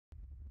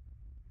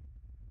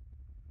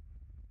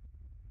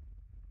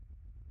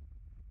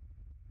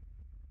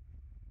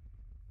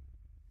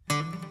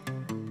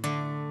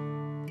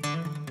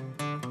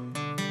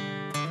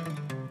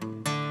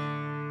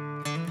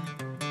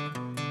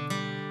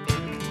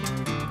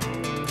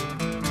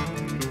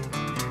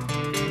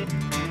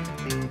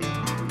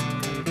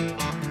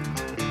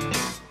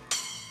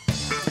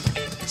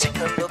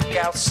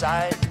look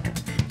outside.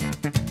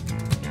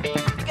 You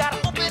gotta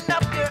open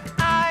up your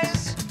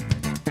eyes.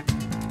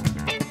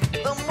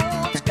 The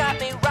moon's got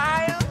me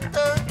riled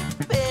up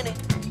in it.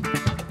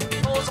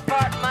 Pulls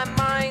apart my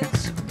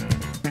minds.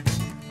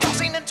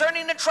 Tossing and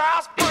turning and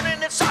trials,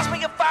 burning it, sauce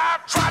me a fire.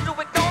 Try to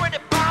ignore it,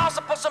 it piles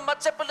up on my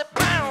tip it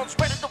pounds.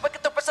 Ready to wake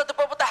up the rest of the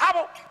world with a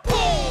howl.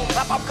 Boom!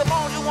 Pop up, come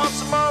on, you want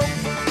some more?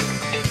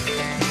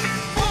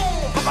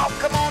 Boom! Pop up,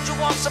 come on, you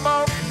want some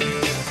more?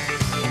 Boom!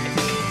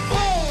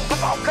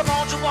 Pop up, come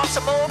on, you want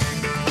some more?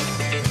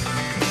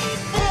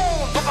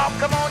 Boom! Pop up,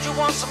 come on, you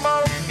want some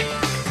more?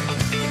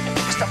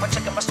 Stop and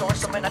checking my stories,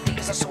 so many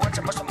ideas and swords.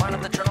 I brush my mind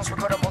on the journals,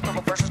 record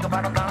multiple verses, go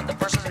right on down the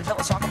verses until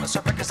it's all on the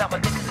surface. Cause I'm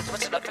addicted to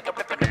twisted, I figure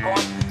ripping and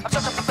going. I'm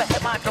such a flip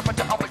headline, girlfriend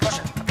to always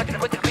rushing. I'm picking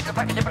it wicked, picking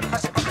back a different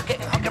classic. I'm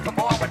getting hungry for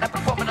more. When I'm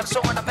performing, I'm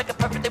soaring. I'm making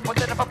perfect, they put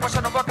it up a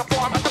person, I'm working for.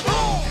 I'm at the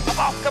boom. I'm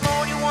off, come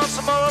on, you want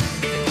some more?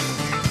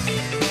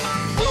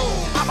 Boom.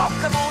 I'm off,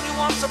 come on, you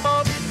want some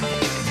more?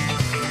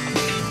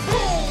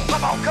 Boom.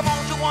 I'm off, come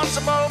on, you want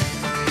some more?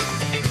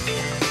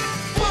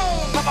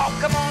 Boom. I'm off,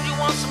 come on, you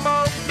want some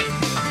more?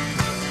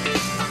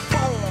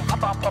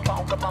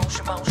 Come on,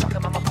 Shimon,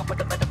 shocking mama pop with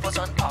the metaphors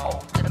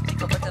unfold. Didn't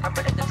think of it, then I'm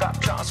ready to drop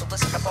jaws. So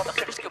listen up, all the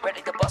critics get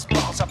ready to bust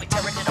balls. I'll be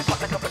tearing it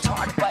apart like a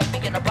retard. Bite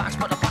me in a box,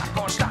 put a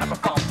popcorn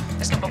styrofoam.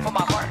 It's coming from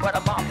my heart, but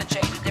I'm often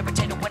jaded.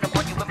 Irritated when I'm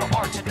working with my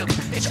art to do.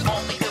 It's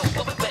only you,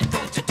 what we went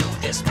through to do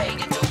this. Pay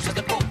your dues to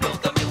the group, build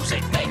the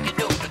music, make it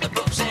new to the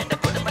groups and to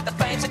put them at the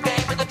flames and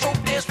game. But the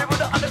truth is, we were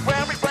the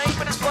underground reclaim,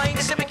 but it's plain,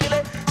 it's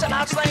immaculate. Sell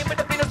out slain, but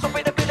the Venus will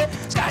be the billet.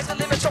 Sky's the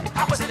limit, so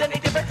how was it any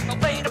different? I'm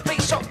playing a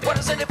piece, so what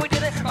is it if we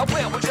didn't? I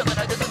will, we're drilling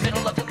out the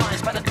middle of the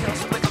lines by the deals.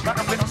 So we can rock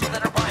our riddles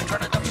within a rhyme,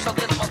 turn it up just a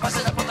little more, spice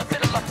it up with a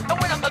fiddle. And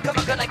when I'm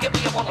gonna give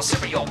me a bowl of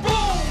cereal.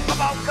 Boom!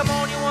 Pop, come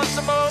on, you want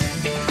some more?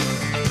 Boom!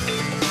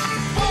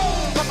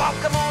 Pop,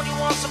 come on, you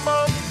want some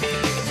more?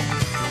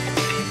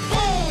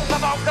 Boom!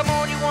 Pop, come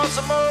on, you want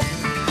some more?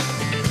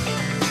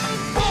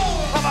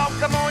 Boom! Pop,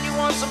 come on, you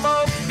want some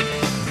more?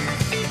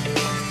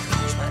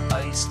 Close my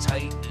eyes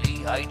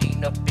tightly,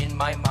 hiding up in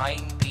my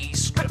mind.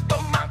 Please script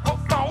the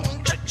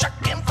microphone to check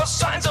in for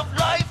signs of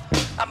life.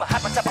 I'm a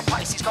hyper type of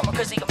Pisces, call me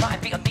crazy, I might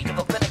be a need of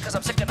a clinic. Cause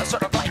I'm sick and I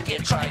sort of like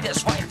it. Try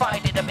this, why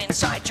find it, I'm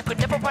inside. You could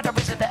never find a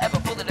reason to ever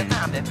fool it in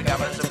time. If you got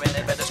runs of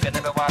it, better spin,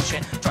 never watch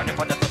it. Trying to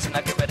find the listen,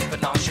 I get ready for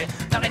launch it.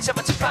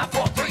 98765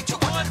 4 3 2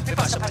 1. If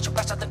I surprise you,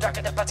 blast out the dark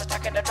and the bats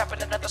attacking, they're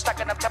trapping another stack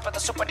and I'm tapping the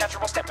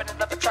supernatural, stepping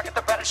another track at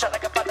the batter shot.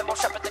 Like I find the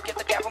most sharp to get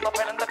the gap on the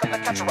pen and look at the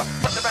catcher up.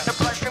 From the random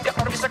bloodstream, get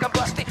part of me like I'm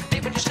busty.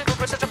 Leaving your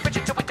shiver, such a bitch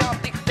till we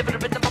dumpty. Living a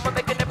bit the moment,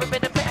 making every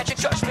minute magic.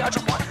 Judge me, I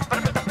just want. But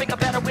I'm the thing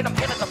about it when I'm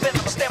hitting the bed,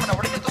 I'm a stamina,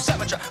 ready to do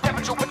savage.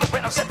 Damage with the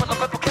wind, I'm simple, I'm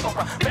a killer.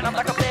 When I'm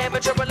like a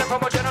damage, you're a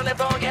from a general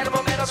level,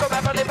 animal man, so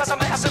rapidly, pass a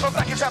massive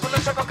vacuum traveler,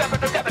 circle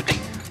gravity, gravity.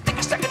 Think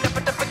you're stacking up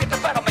at the figure to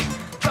battle me.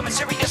 Coming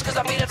serious, cause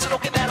I mean it, so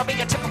don't get mad at me.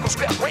 A typical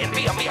script, written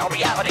via me, our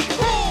reality.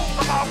 Boom!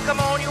 Come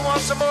on, you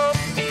want some more?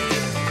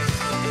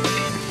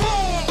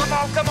 Boom!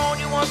 Come on,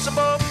 you want some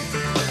more?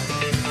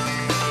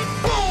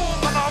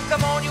 Boom!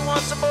 Come on, you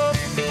want some more?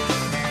 Boom!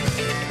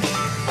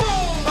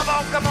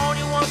 Come on,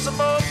 you want some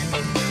more?